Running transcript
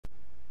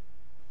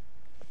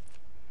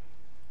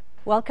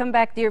Welcome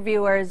back, dear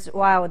viewers.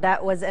 Wow,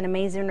 that was an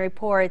amazing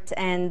report.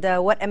 And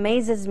what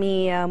amazes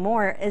me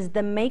more is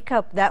the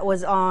makeup that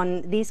was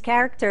on these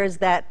characters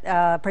that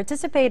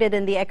participated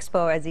in the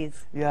expo,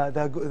 Aziz. Yeah,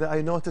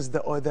 I noticed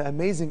the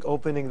amazing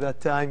opening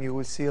that time. You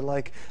will see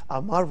like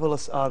a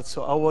marvelous art.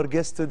 So our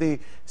guest today,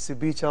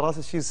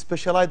 Sabika, she's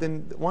specialized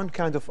in one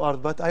kind of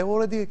art, but I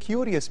already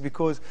curious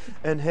because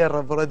in her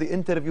already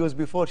interviews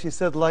before, she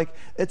said like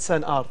it's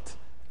an art.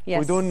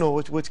 Yes. We don't know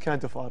which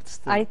kind of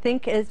artist. I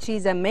think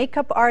she's a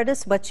makeup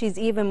artist, but she's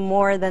even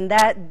more than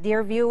that.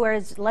 Dear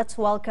viewers, let's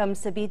welcome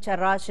Sabika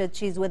Al-Rashed.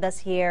 She's with us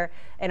here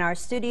in our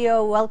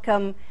studio.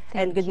 Welcome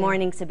and good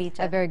morning,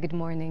 Sabika. A very good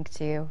morning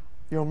to you.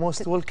 You're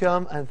most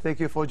welcome, and thank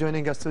you for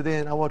joining us today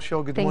in our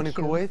show. Good morning,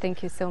 Kuwait.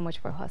 Thank you so much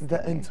for hosting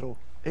the intro,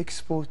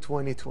 Expo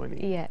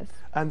 2020. Yes.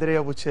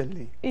 Andrea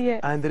Bocelli.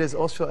 Yes. And there is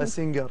also a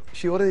singer.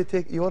 You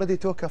already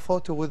took a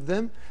photo with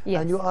them.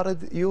 Yes. And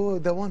you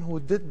the one who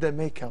did the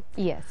makeup.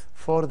 Yes.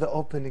 For the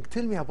opening.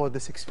 Tell me about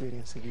this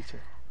experience, Sabika.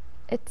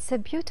 It's a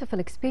beautiful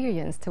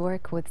experience to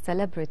work with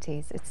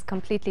celebrities. It's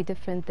completely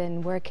different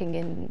than working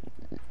in,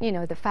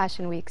 the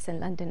fashion weeks in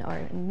London or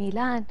in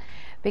Milan,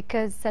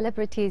 because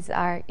celebrities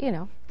are,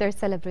 they're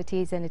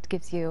celebrities, and it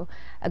gives you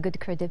a good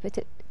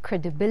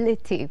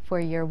credibility for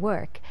your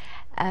work.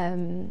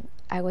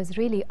 I was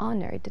really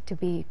honored to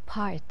be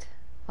part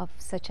of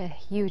such a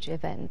huge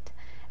event,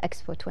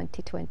 Expo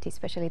 2020,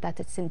 especially that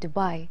it's in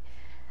Dubai.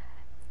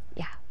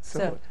 Yeah.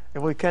 So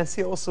we can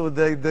see also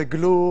the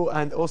glue,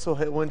 and also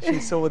when she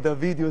saw the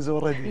videos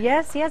already.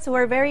 Yes,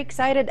 we're very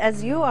excited,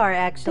 as you are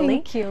actually.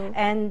 Thank you.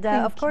 And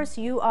of course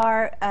you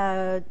are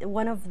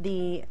one of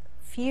the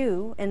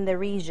few in the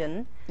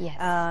region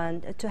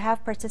to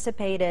have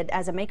participated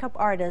as a makeup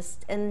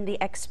artist in the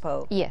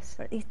expo. Yes.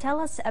 Tell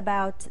us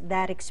about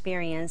that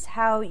experience,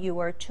 how you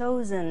were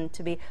chosen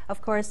to be.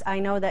 Of course, I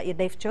know that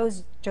they've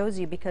chose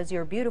you because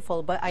you're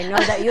beautiful, but I know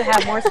that you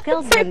have more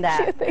skills than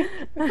that.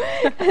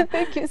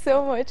 Thank you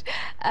so much.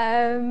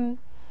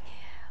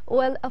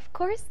 Well, of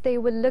course, they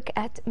will look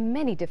at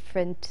many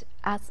different,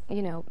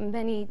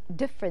 many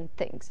different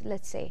things.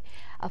 Let's say,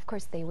 of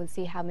course, they will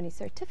see how many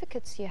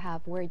certificates you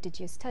have, where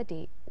did you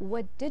study,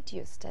 what did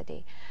you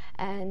study,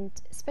 and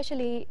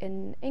especially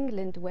in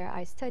England, where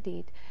I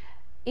studied,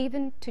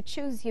 even to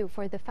choose you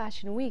for the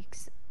fashion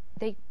weeks,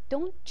 they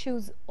don't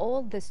choose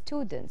all the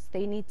students.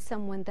 They need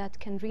someone that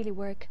can really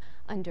work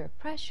under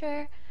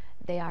pressure.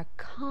 They are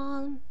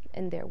calm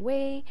in their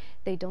way.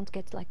 They don't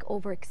get like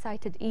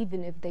overexcited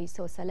even if they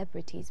saw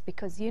celebrities,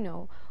 because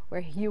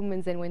we're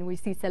humans, and when we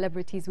see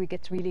celebrities we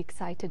get really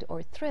excited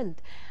or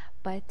thrilled.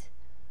 But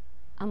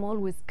I'm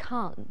always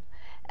calm.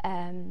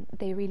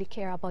 They really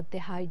care about the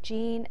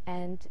hygiene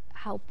and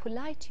how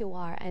polite you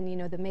are, and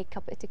the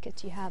makeup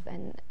etiquette you have,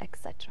 and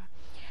etc.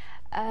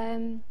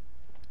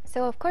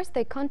 So of course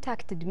they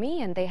contacted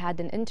me, and they had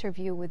an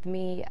interview with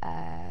me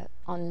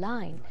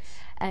online.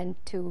 Nice.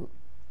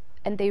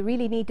 And they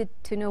really needed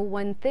to know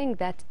one thing,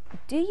 that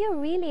do you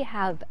really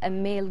have a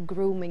male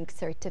grooming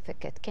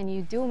certificate? Can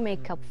you do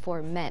makeup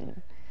for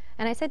men?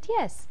 And I said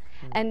yes.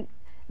 And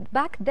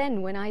back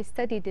then when I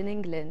studied in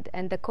England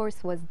and the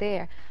course was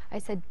there, I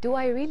said, do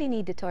I really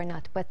need it or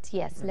not? But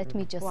yes, let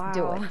me just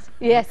do it.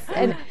 Yes,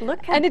 and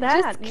look at that. It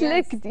just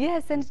clicked.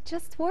 Yes, and it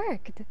just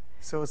worked.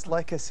 So it's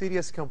like a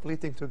series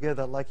completing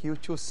together, like you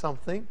choose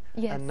something,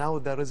 and now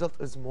the result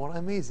is more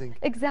amazing.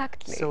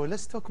 Exactly. So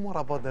let's talk more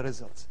about the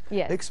results.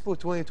 Yes. Expo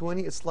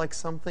 2020, it's like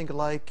something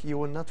like you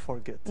will not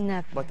forget.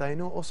 Never. But I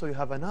know also you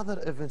have another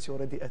events you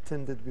already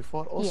attended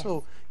before.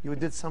 Also, you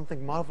did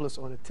something marvelous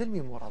on it. Tell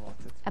me more about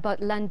it.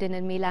 About London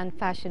and Milan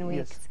Fashion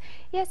Weeks.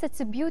 Yes,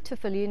 it's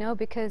beautiful,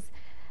 because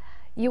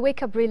you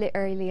wake up really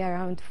early,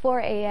 around 4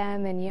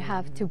 a.m., and you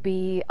have to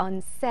be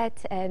on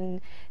set,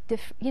 and the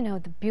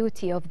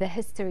beauty of the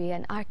history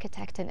and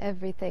architect and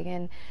everything.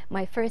 And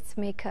my first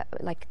makeup,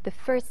 like the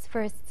first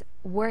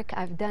work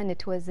I've done,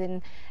 it was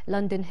in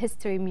London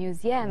History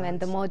Museum. Nice. And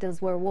the models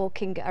were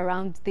walking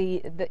around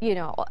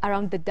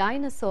around the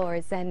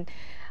dinosaurs, and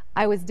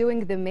I was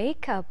doing the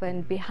makeup,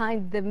 and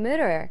behind the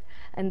mirror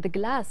and the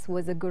glass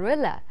was a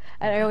gorilla,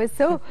 and I was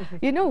so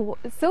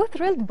so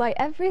thrilled by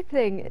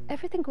everything.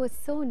 Everything was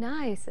so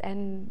nice,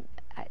 and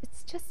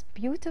it's just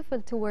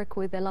beautiful to work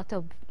with a lot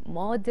of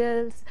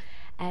models,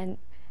 and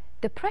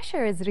the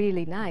pressure is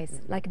really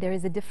nice. Like there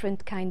is a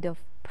different kind of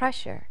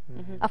pressure.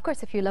 Of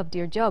course, if you loved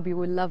your job, you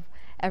will love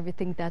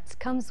everything that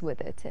comes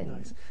with it. And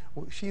nice.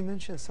 Well, she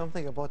mentioned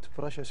something about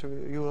pressure. So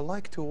you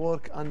like to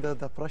work under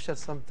the pressure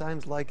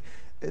sometimes. Like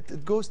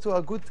it goes to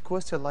a good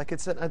question. Like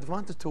it's an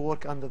advantage to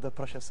work under the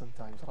pressure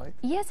sometimes, right?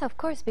 Yes, of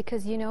course,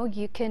 because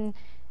you can.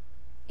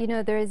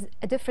 There is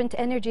a different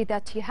energy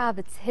that you have,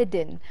 it's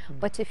hidden.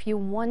 But if you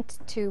want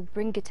to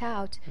bring it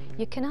out,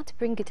 you cannot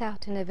bring it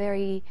out in a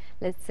very,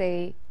 let's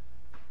say,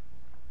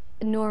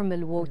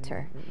 normal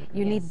water.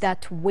 You need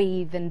that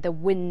wave and the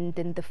wind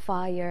and the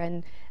fire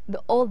and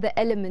all the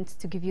elements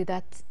to give you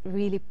that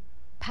really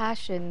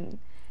passion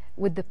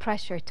with the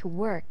pressure to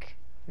work.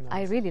 Nice.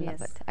 I really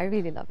love it. I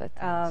really love it.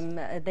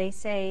 They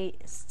say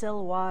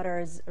still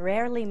waters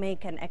rarely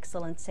make an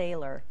excellent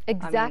sailor.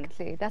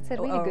 Exactly. That's a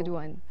really good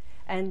one.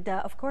 And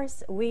of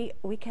course,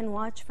 we can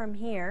watch from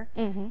here.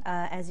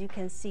 As you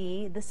can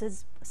see, this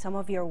is some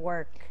of your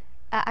work.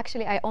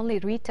 Actually, I only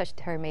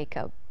retouched her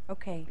makeup.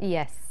 Okay.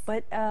 Yes.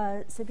 But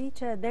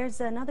Sabika, there's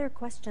another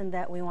question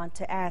that we want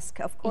to ask.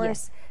 Of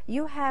course,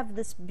 you have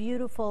this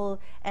beautiful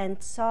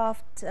and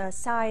soft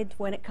side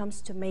when it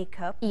comes to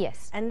makeup.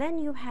 Yes. And then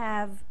you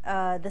have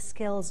the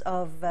skills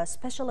of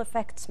special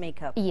effects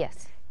makeup.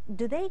 Yes.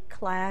 Do they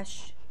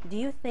clash? Do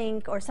you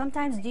think, or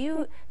sometimes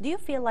do you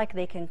feel like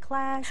they can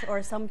clash,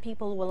 or some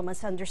people will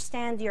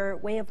misunderstand your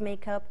way of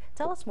makeup?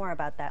 Tell us more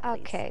about that, please.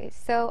 Okay,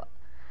 so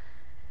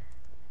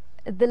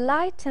the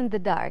light and the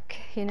dark,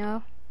 you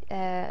know,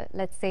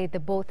 let's say the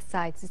both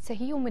sides. It's a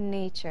human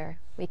nature.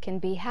 We can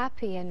be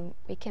happy and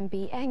we can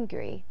be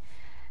angry.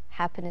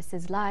 Happiness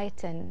is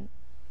light and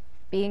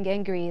being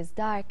angry is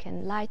dark,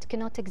 and light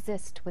cannot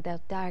exist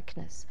without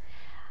darkness.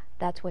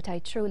 That's what I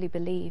truly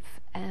believe.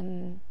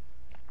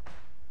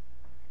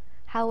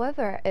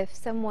 However, if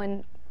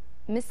someone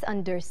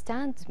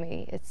misunderstands me,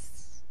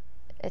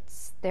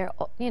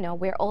 you know,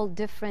 we're all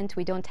different.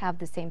 We don't have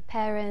the same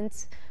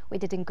parents. We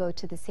didn't go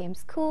to the same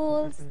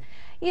schools.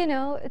 You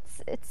know,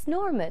 it's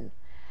normal.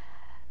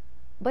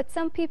 But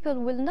some people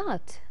will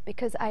not,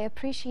 because I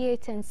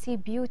appreciate and see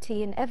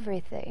beauty in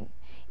everything.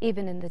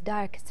 Even in the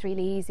dark, it's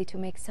really easy to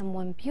make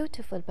someone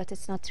beautiful, but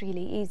it's not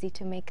really easy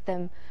to make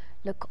them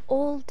look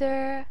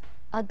older,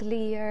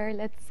 uglier,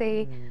 let's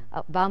say,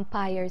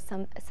 vampires,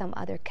 some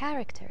other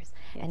characters.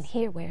 Yes. And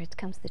here where it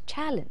comes the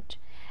challenge,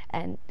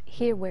 and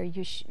here where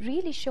you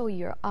really show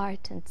your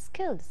art and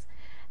skills.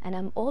 And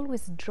I'm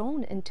always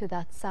drawn into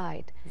that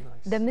side,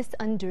 the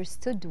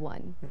misunderstood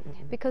one.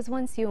 Because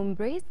once you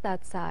embrace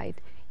that side,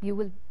 you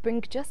will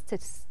bring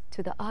justice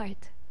to the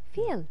art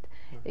field.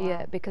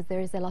 Yeah, because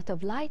there is a lot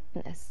of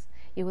lightness.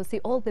 You will see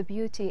all the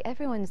beauty.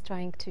 Everyone's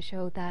trying to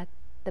show that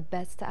the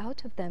best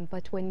out of them.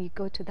 But when you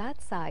go to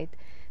that side,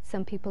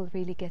 some people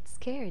really get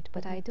scared,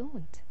 but I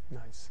don't.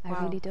 Nice.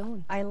 I really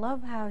don't. I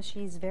love how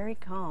she's very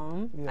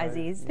calm,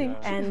 Aziz. Thank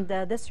you. And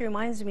this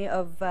reminds me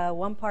of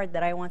one part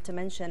that I want to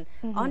mention.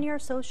 On your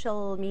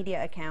social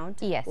media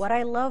account, Yes. what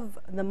I love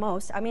the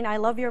most, I mean, I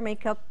love your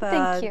makeup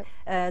Thank you.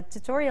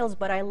 tutorials,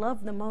 but I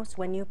love the most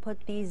when you put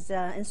these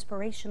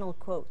inspirational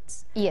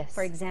quotes. Yes.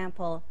 For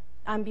example,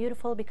 I'm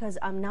beautiful because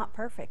I'm not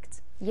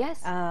perfect.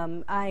 Yes.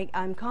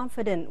 I'm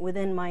confident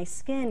within my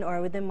skin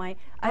or within my...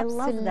 I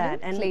love that.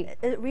 And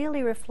it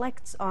really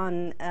reflects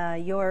on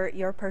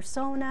your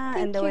persona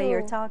and the way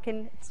you're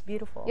talking. It's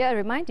beautiful. Yeah,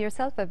 remind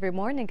yourself every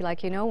morning,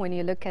 like, you know, when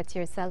you look at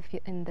yourself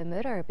in the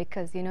mirror,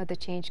 because, you know, the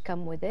change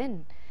come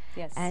within.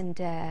 Yes. And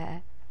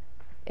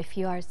if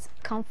you are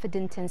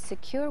confident and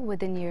secure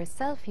within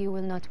yourself, you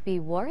will not be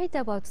worried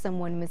about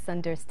someone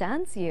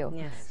misunderstands you.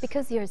 Yes.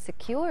 Because you're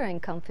secure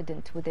and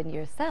confident within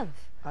yourself.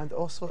 And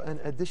also an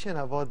addition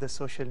about the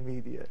social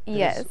media.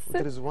 Yes.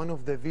 There is one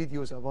of the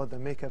videos about the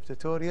makeup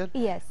tutorial.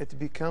 Yes. It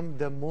became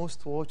the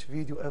most watched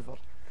video ever.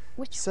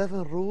 Which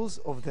 7 rules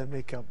of the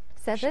makeup.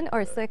 7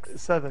 or 6?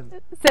 7.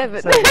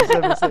 7.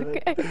 7.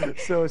 Okay.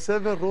 So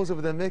 7 rules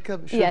of the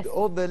makeup should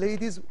all the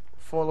ladies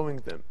following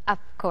them. Of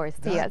course,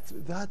 yes.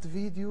 That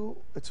video,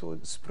 it's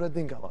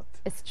spreading a lot.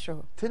 It's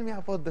true. Tell me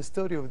about the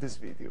story of this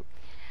video.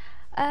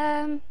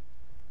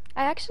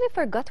 I actually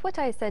forgot what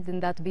I said in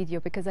that video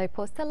because I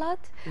post a lot,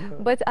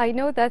 but I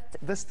know that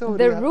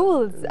the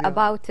rules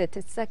about it,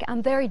 it's like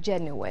I'm very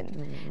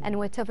genuine, and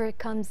whatever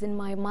comes in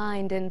my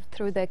mind and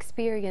through the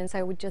experience,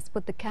 I would just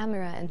put the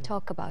camera and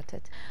talk about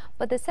it.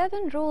 But the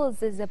 7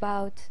 rules is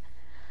about,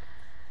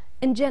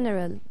 in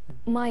general,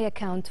 my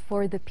account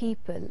for the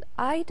people.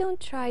 I don't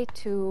try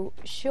to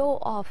show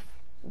off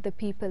the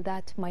people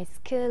that my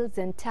skills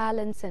and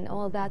talents and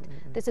all that.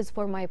 This is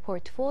for my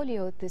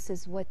portfolio. This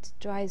is what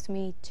drives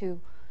me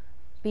to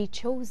be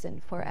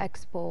chosen for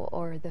Expo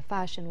or the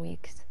Fashion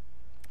Weeks.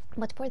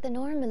 But for the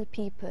normal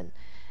people,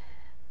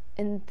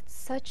 in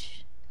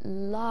such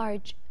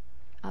large,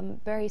 I'm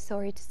very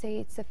sorry to say,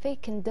 it's a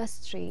fake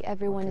industry.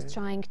 Everyone is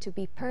trying to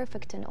be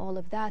perfect and all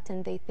of that,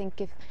 and they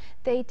think if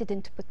they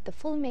didn't put the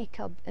full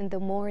makeup in the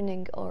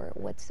morning or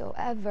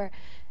whatsoever,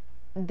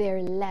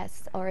 they're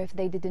less, or if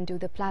they didn't do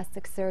the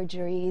plastic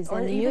surgeries, or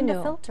and even you the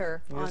know,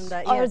 filter on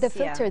the or the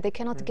filter, they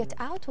cannot get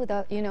out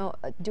without, you know,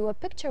 do a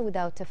picture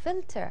without a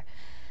filter.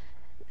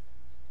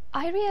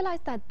 I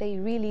realized that they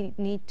really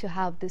need to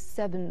have the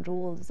 7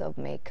 rules of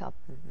makeup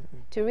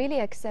to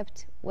really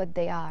accept what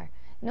they are,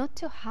 not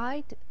to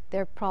hide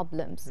their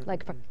problems.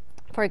 Like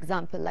for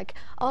example, like,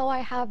 oh, I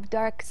have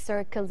dark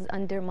circles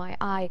under my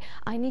eye,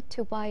 I need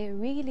to buy a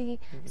really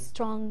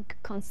strong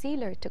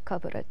concealer to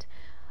cover it.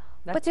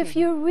 But if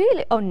you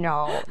really, oh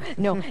no,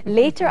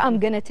 later I'm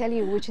gonna tell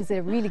you which is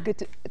a really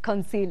good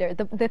concealer.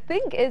 The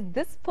thing is,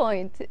 this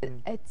point,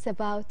 it's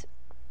about,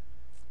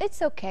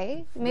 it's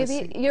okay.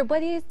 Maybe your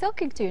body is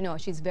talking to you. No,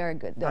 she's very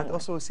good. And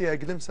also see a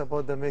glimpse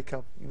about the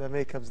makeup, the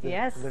makeups.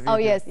 Yes. The oh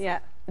yes. Yeah.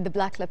 The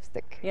black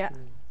lipstick. Yeah.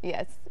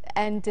 Yes.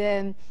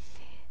 And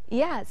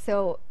yeah.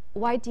 So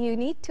why do you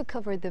need to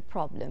cover the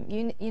problem?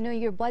 You know,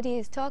 your body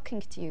is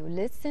talking to you.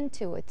 Listen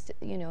to it.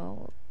 You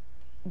know,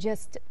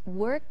 just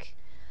work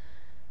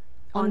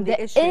on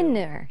the issue.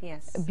 inner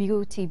Yes.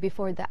 beauty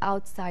before the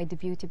outside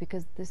beauty,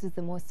 because this is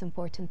the most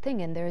important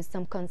thing. And there is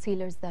some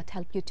concealers that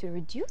help you to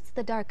reduce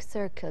the dark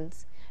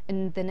circles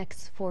in the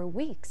next 4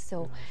 weeks.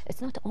 So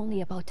it's not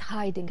only about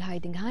hiding.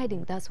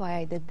 That's why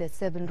I did the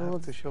 7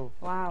 rules. To show.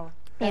 Wow.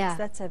 Yeah.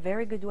 That's a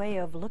very good way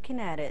of looking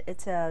at it.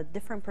 It's a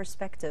different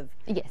perspective.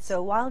 Yes.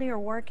 So while you're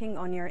working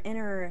on your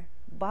inner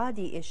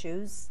body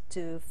issues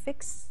to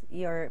fix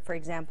your, for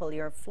example,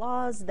 your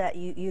flaws that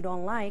you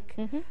don't like,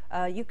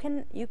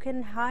 you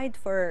can hide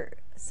for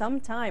some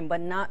time, but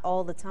not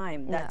all the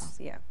time. That's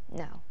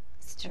No,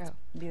 it's true. That's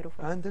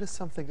beautiful. And there is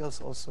something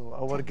else also.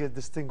 Our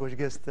distinguished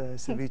guest,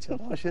 Sabika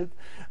Al-Rashed.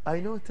 I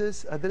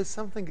notice there is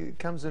something that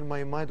comes in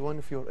my mind. One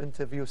of your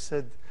interviews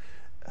said,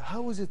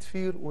 how does it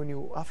feel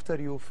when after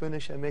you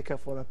finish a makeup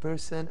for a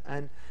person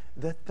and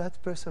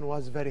that person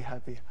was very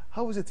happy?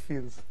 How does it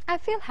feel? I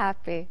feel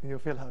happy. You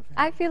feel happy?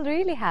 I feel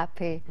really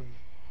happy.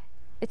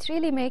 It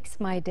really makes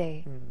my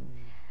day.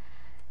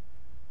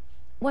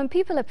 When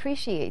people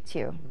appreciate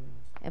you,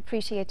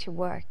 appreciate your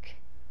work,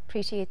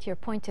 appreciate your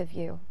point of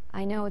view.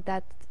 I know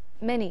that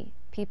many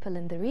people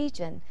in the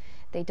region,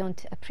 they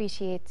don't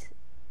appreciate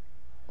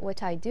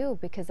what I do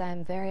because I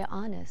am very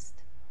honest.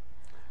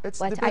 It's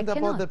But depend I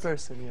about the cannot.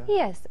 person, yeah.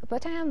 Yes,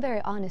 but I am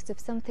very honest. If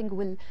something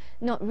will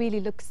not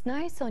really looks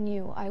nice on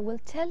you, I will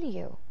tell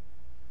you.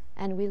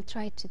 And we'll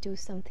try to do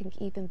something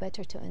even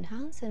better to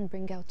enhance and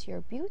bring out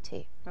your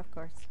beauty. Of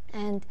course.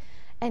 And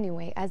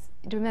anyway,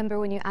 remember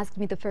when you asked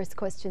me the first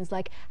questions,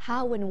 like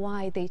how and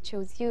why they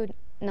chose you,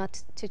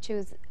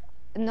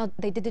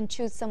 they didn't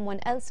choose someone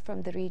else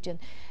from the region.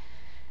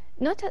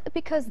 Not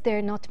because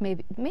they're not,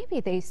 maybe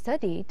they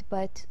studied,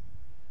 but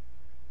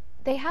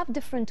they have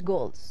different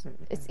goals.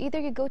 It's either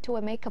you go to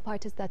a makeup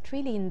artist that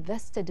really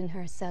invested in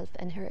herself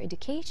and her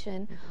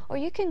education, or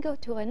you can go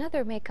to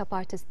another makeup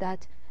artist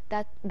that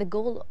the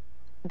goal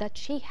that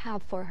she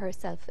have for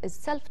herself is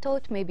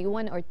self-taught, maybe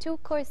 1 or 2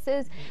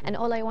 courses, and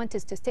all I want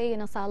is to stay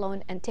in a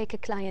salon and take a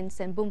clients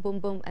and boom, boom,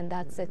 boom, and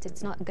that's it.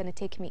 It's not going to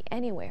take me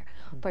anywhere.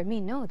 For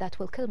me, no, that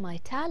will kill my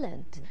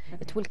talent.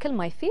 It will kill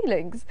my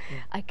feelings.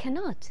 I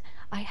cannot.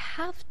 I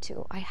have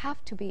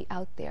to be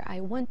out there. I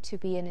want to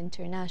be an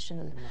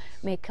international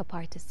makeup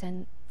artist,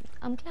 and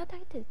I'm glad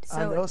I did.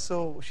 And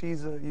also,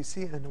 she's, you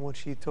see, and when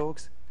she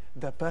talks,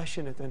 the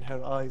passionate in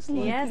her eyes.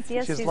 Like,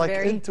 yes, she's like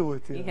very into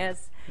it. Yeah.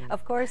 Yes,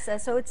 of course.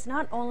 So it's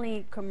not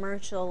only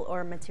commercial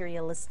or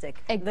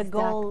materialistic. The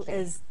goal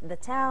is the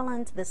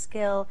talent, the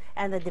skill,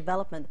 and the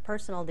development,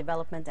 personal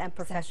development and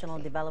professional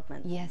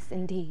development. Yes,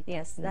 indeed.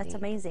 Yes, that's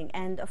amazing.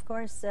 And of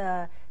course,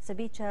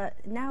 Sabika,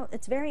 now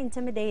it's very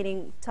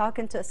intimidating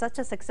talking to such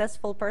a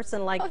successful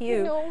person like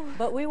you. No.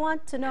 But we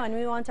want to know, and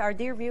we want our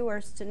dear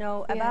viewers to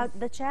know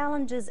about the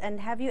challenges. And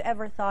have you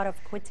ever thought of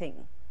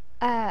quitting?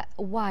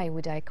 Why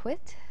would I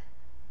quit?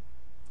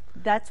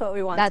 That's what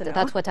we want to know.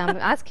 That's what I'm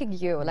asking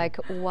you. Like,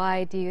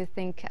 why do you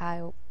think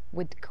I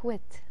would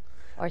quit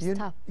or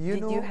stop?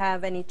 Did you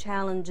have any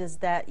challenges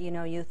that,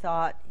 you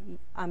thought,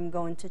 I'm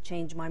going to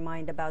change my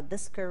mind about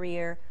this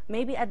career?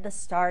 Maybe at the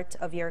start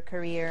of your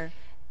career,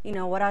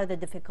 what are the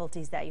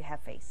difficulties that you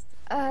have faced?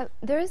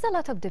 There is a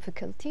lot of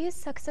difficulties.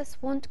 Success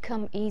won't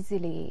come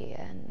easily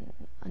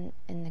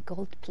in a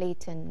gold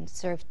plate and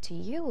served to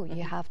you.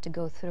 You have to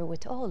go through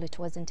it all. It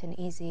wasn't an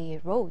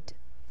easy road,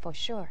 for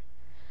sure.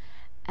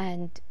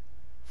 And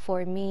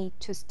for me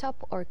to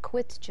stop or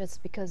quit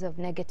just because of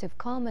negative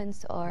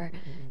comments or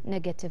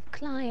negative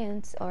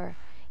clients or,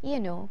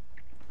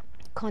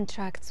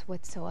 contracts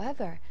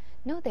whatsoever,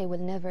 no, they will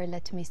never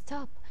let me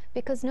stop.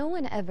 Because no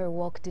one ever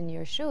walked in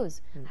your shoes.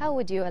 How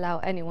would you allow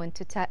anyone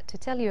to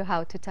tell you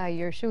how to tie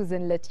your shoes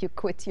and let you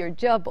quit your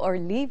job or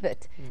leave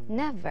it?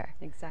 Never.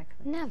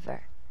 Exactly.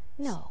 Never.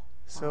 No.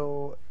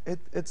 So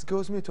it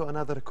goes me to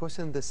another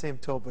question, the same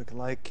topic.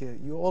 Like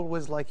you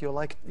always you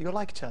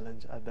like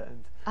challenge at the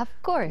end. Of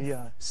course.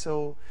 Yeah.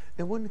 So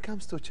and when it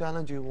comes to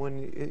challenge,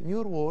 when in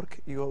your work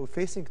you are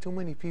facing too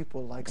many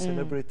people like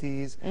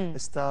celebrities,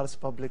 stars,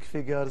 public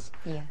figures,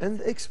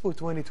 and Expo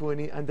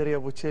 2020, Andrea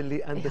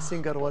Bocelli, and the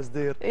singer was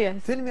there.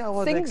 Yes. Tell me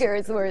about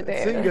singers were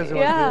there. Singers were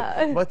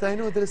there. But I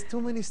know there's too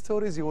many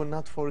stories you will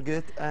not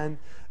forget, and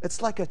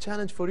it's like a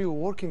challenge for you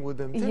working with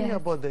them. Tell me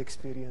about the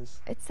experience.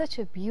 It's such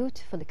a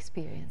beautiful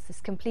experience.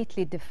 It's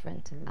completely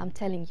different. I'm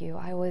telling you,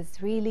 I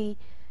was really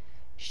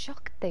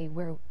shocked. They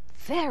were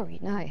very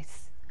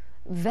nice.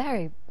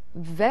 Very,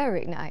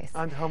 very nice.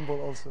 And humble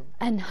also.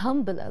 And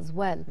humble as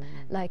well.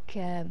 Like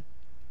the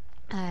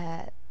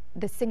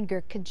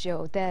singer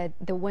Kajo,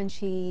 the one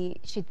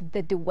she did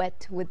the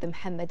duet with the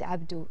Muhammad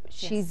Abdu.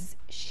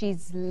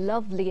 She's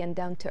lovely and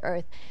down to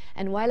earth.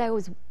 And while I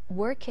was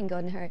working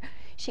on her,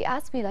 she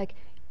asked me like,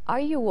 "Are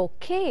you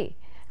okay?"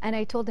 And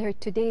I told her,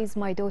 "Today is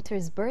my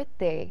daughter's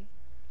birthday."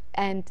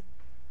 And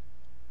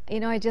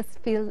I just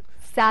feel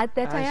sad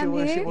that I am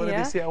here. She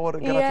already see our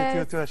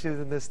gratitude to her. She's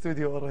in the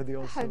studio already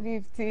also.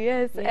 Habibti,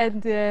 yes.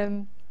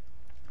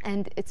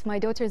 And it's my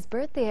daughter's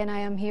birthday and I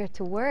am here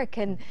to work.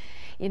 And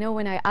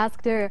when I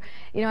asked her,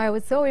 I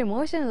was so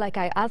emotional. Like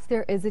I asked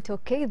her, "Is it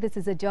okay? This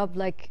is a job,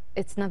 like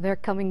it's never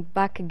coming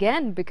back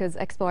again, because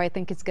Expo I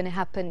think it's going to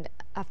happen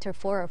after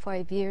 4 or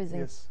 5 years in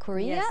Yes.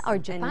 Korea Yes, or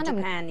in Japan.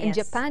 Japan, In yes.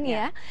 Japan, Yeah.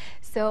 yeah.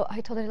 So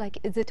I told her, like,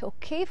 is it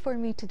okay for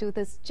me to do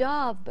this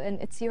job?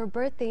 And it's your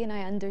birthday, and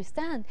I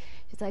understand.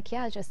 She's like,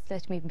 yeah, just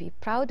let me be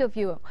proud of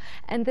you.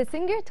 And the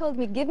singer told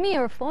me, give me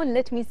your phone,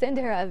 let me send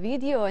her a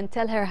video and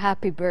tell her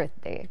happy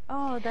birthday.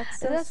 Oh, that's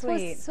so That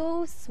sweet. was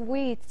so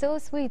sweet, so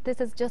sweet.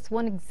 This is just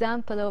one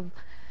example of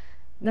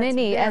That's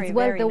many. very, As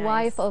well, very the nice.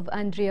 wife of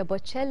Andrea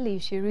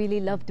Bocelli, she really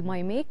loved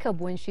my makeup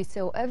when she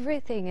saw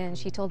everything, and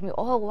she told me,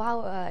 oh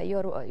wow,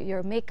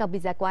 your makeup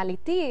is a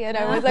quality. And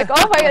I was like,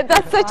 oh my God,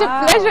 that's such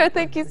Wow. a pleasure,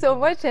 thank you so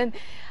much. And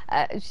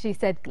she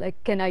said, like,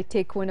 can I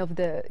take one of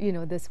the, you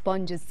know, the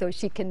sponges so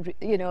she can,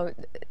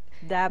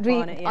 Dab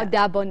on it, yeah.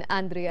 dab on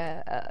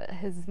Andrea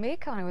his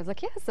makeup. And I was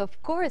like, yes, of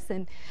course.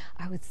 And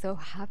I was so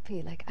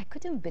happy, like, I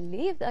couldn't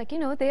believe, like, you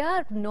know, they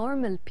are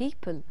normal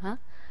people, huh?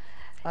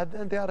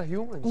 And they are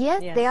humans.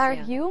 Yes, Yes, they are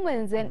yeah.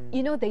 humans, and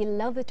you know, they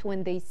love it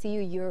when they see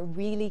you. You're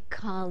really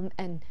calm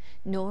and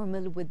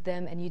normal with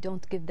them, and you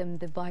don't give them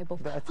the vibe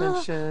of The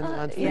attention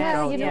and freak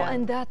yeah, out. you know, yeah.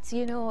 and that's,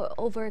 you know,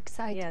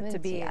 overexcitement. Yeah, to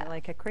be yeah.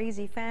 like a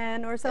crazy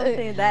fan or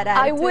something. That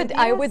I attitude, would,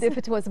 yes. if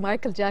it was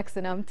Michael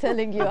Jackson. I'm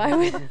telling you, I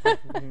would,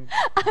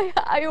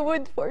 I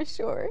would for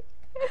sure.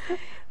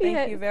 Thank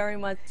Yes. you very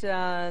much,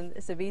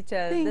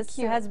 Sabika. Thank This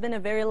you. has been a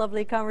very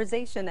lovely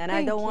conversation, and I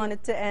Thank don't you. want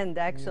it to end,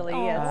 actually.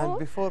 Aw. Yes. And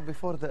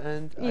before the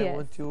end, I Yes.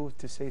 want you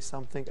to say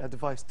something,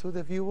 advice to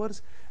the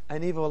viewers,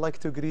 and Eva would like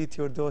to greet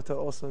your daughter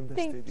also in the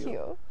Thank studio.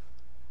 you.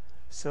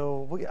 So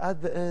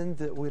at the end,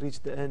 we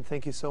reached the end.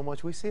 Thank you so much.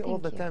 We say all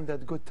Thank the you. time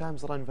that good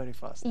times run very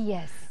fast.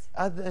 Yes.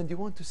 At the end, you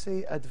want to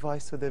say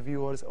advice to the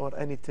viewers or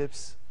any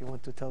tips you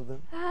want to tell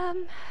them?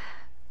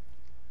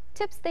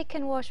 Tips, they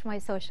can watch my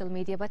social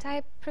media, but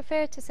I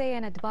prefer to say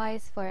an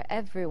advice for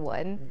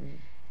everyone,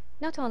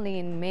 not only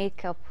in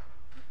makeup,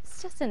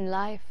 it's just in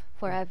life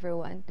for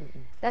everyone,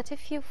 that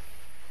if you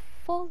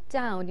fall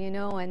down, you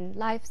know, and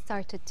life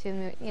started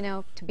to, you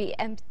know, to be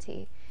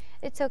empty,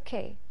 it's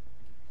okay.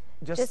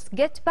 Just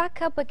get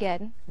back up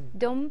again.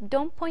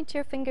 Don't point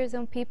your fingers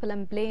on people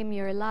and blame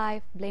your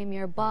life, blame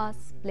your boss,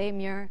 blame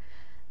your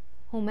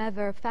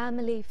whomever,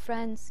 family,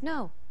 friends.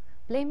 No,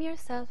 blame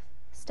yourself,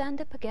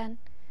 stand up again,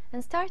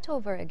 and start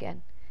over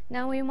again.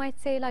 Now you might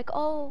say, like,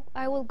 oh,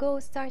 I will go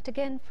start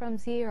again from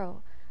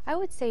zero. I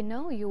would say,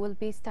 no, you will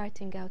be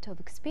starting out of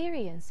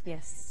experience.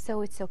 Yes.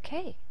 So it's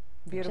okay.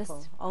 Beautiful.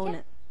 Just, Own yeah.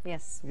 it.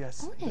 Yes.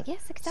 Yes. Own it.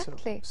 Yes,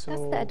 exactly. That's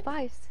so the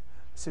advice.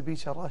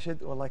 Sabika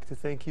Al-Rashed, would like to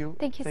thank you.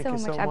 Thank you so so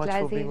much, much for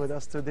Abdulaziz. being with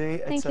us today.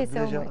 Thank It's you a so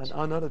pleasure, much. an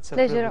honor. It's a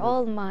Pleasure privilege.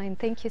 all mine.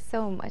 Thank you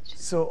so much.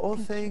 So all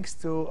thanks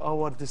to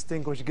our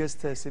distinguished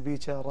guest,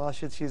 Sabika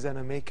Al-Rashed. She's a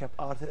makeup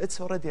artist.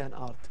 It's already an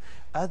art.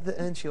 At the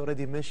end, she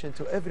already mentioned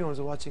to everyone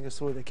who's watching us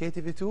through the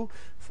KTV2,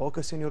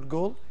 focus on your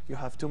goal. You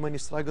have too many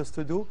struggles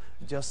to do.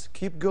 Just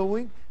keep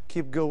going,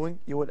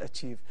 you will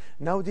achieve.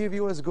 Now, dear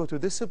viewers, go to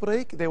this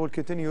break. They will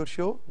continue your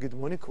show. Good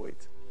morning,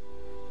 Kuwait.